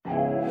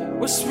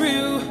What's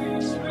real?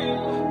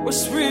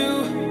 What's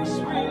real?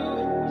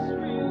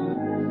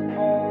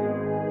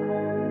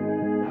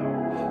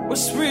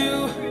 What's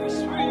real?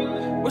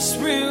 What's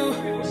real?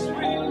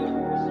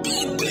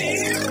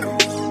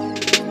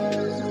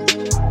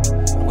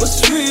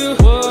 What's real?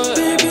 What?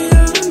 Baby,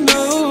 I don't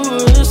know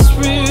what's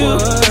real.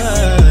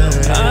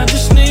 What? I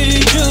just need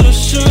you to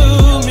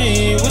show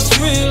me what's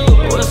real.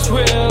 What's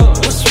real?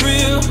 What's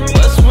real?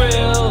 What's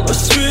real?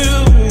 What's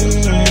real?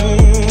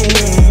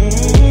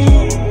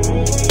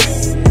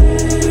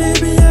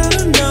 Baby, I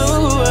don't know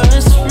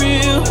what's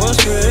real.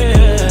 What's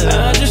real?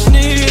 I just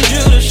need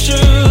you to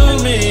show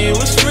me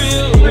what's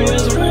real.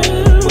 What's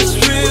real? What's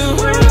real?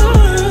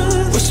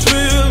 What's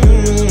real?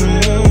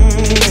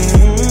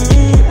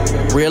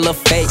 Real or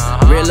fake?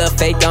 Real or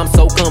fake? I'm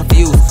so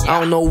confused. I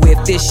don't know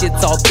if this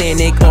shit's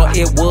authentic or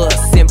it was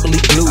simply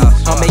glue.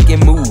 I'm making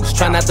moves,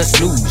 try not to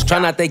snooze, try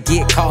not to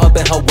get caught up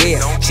in her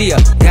web. She a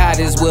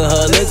goddess with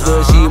her looks,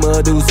 but she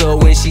Medusa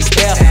when she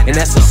step. And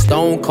that's a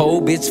stone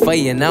cold bitch for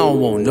you, and I don't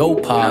want no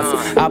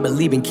pause. I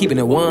believe in keeping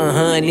it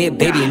 100,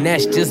 baby, and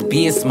that's just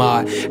being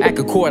smart. Act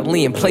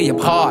accordingly and play your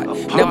part.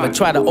 Never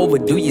try to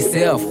overdo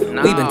yourself.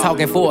 We've been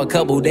talking for a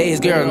couple days,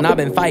 girl, and I've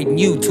been fighting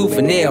you tooth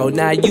and nail.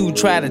 Now you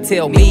try to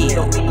tell me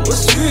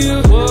what's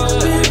real?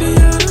 What? Baby,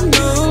 I don't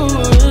know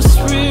what's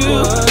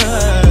real. What?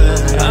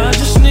 I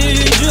just need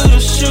you to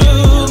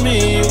show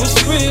me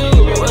what's real.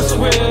 What's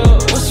real?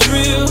 What's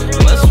real?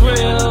 What's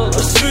real?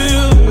 What's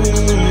real?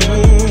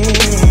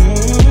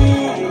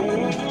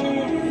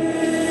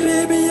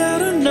 Baby, I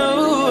don't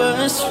know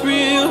what's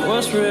real.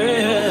 What's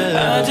real?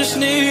 I just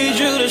need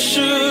you to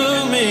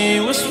show me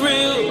what's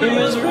real.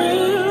 What's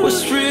real?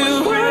 What's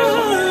real?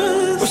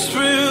 What's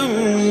real?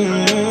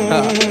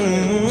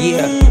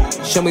 yeah.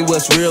 Show me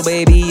what's real,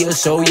 baby, or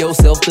show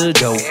yourself the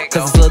dough.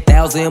 Cause it's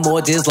 1,000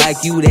 more just like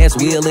you that's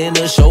willing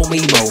to show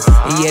me more.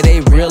 And yeah, they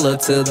realer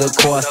to the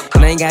core,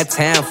 and I ain't got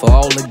time for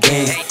all the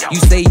games. You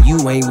say you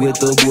ain't with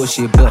the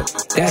bullshit, but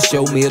that's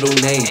your middle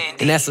name.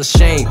 And that's a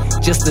shame,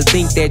 just to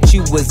think that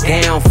you was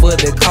down for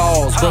the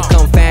cause. But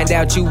come find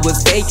out you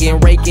was faking,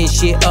 raking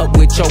shit up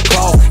with your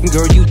claw. And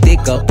girl, you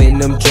thick up in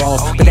them draws,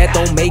 but that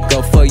don't make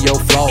up for your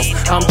flaws.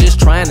 I'm just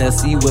trying to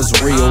see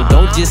what's real,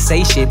 don't just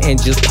say shit and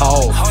just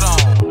pause.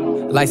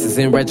 License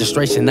and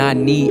registration, I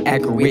need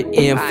accurate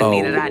info.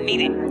 I need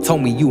it.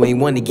 Told me you ain't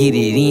wanna get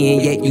it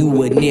in, yet you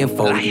wouldn't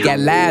info. You got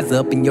lies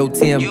up in your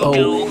tempo,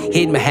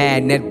 hidden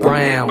behind that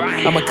brown.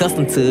 I'm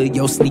accustomed to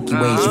your sneaky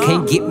ways, you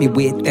can't get me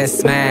with that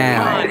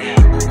smile.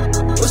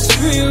 What's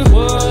real?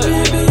 What?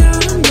 Baby, I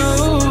don't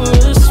know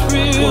what's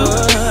real.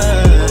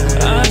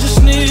 What? I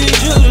just need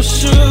you to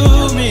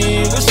show me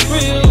what's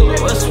real.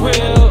 What's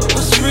real?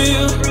 What's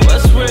real?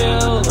 What's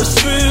real?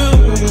 What's real?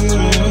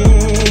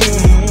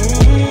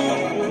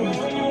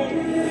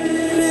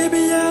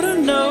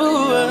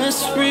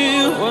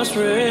 What's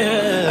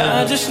real?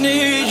 I just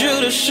need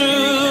you to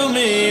show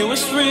me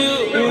what's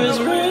real. What's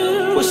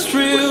real? What's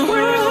real?